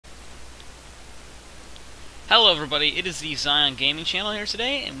Hello everybody, it is the Zion Gaming channel here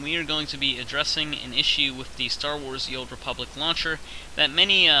today, and we are going to be addressing an issue with the Star Wars The Old Republic launcher that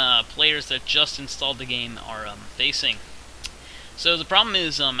many players that just installed the game are facing. So the problem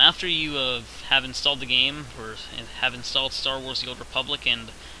is, after you have installed the game, or have installed Star Wars The Old Republic, and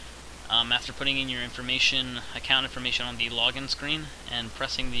after putting in your account information on the login screen, and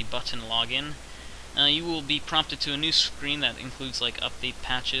pressing the button Login, you will be prompted to a new screen that includes like update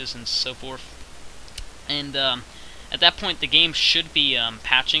patches and so forth. And at that point, the game should be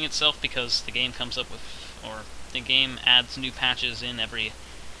patching itself, because the game comes up with, or the game adds new patches in every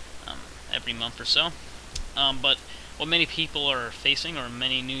month or so. But what many people are facing, or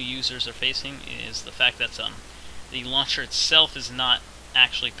many new users are facing, is the fact that the launcher itself is not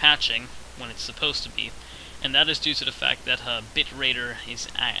actually patching when it's supposed to be, and that is due to the fact that bitraider is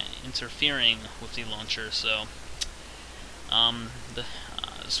interfering with the launcher. So the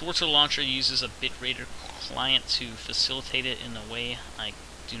SWTOR launcher uses a bitraider client to facilitate it in a way I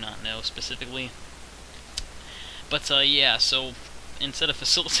do not know specifically. But yeah, so instead of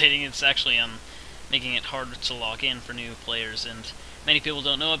facilitating, it's actually making it harder to log in for new players, and many people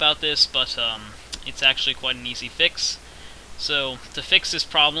don't know about this, but it's actually quite an easy fix. So to fix this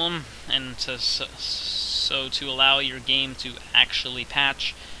problem, and to allow your game to actually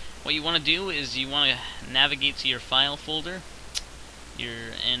patch, what you want to do is you want to navigate to your file folder,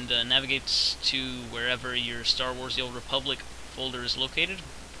 and navigate to wherever your Star Wars The Old Republic folder is located.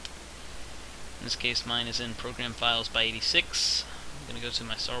 In this case, mine is in Program Files by 86. I'm going to go to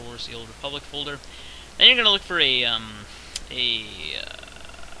my Star Wars The Old Republic folder. Then you're going to look for a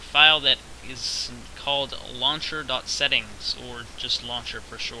file that is called launcher.settings, or just launcher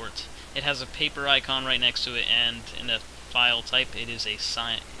for short. It has a paper icon right next to it, and in the file type, it is a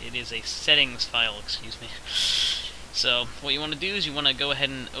settings file. Excuse me. So what you want to do is you want to go ahead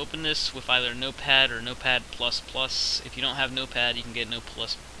and open this with either Notepad or Notepad++. If you don't have Notepad, you can get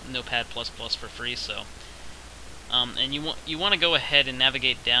Notepad++ for free. So and you want to go ahead and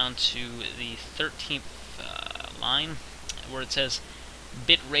navigate down to the 13th line where it says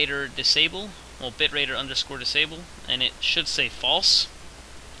bitraider disable, well, bitraider underscore disable, and it should say false.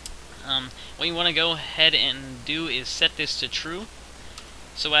 What you want to go ahead and do is set this to true,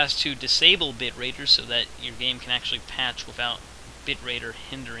 so as to disable bitraider, so that your game can actually patch without bitraider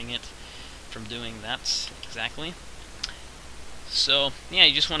hindering it from doing that exactly. So yeah,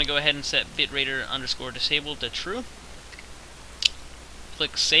 you just want to go ahead and set bitraider underscore disabled to true.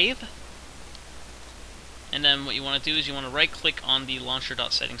 Click save. And then what you want to do is you want to right click on the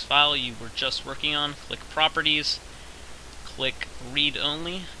launcher.settings file you were just working on, click properties, click read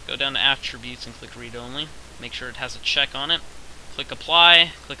only, go down to attributes and click read only, make sure it has a check on it. Click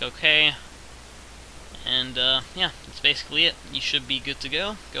apply, click OK, and yeah, that's basically it. You should be good to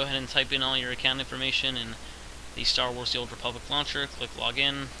go. Go ahead and type in all your account information in the Star Wars The Old Republic launcher, click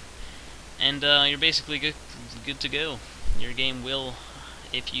login, and you're basically good to go. Your game will,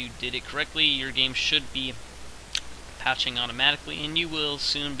 if you did it correctly, your game should be patching automatically, and you will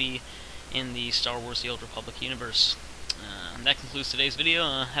soon be in the Star Wars The Old Republic universe. That concludes today's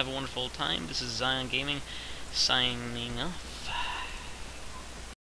video. Have a wonderful time. This is Zion Gaming, signing off.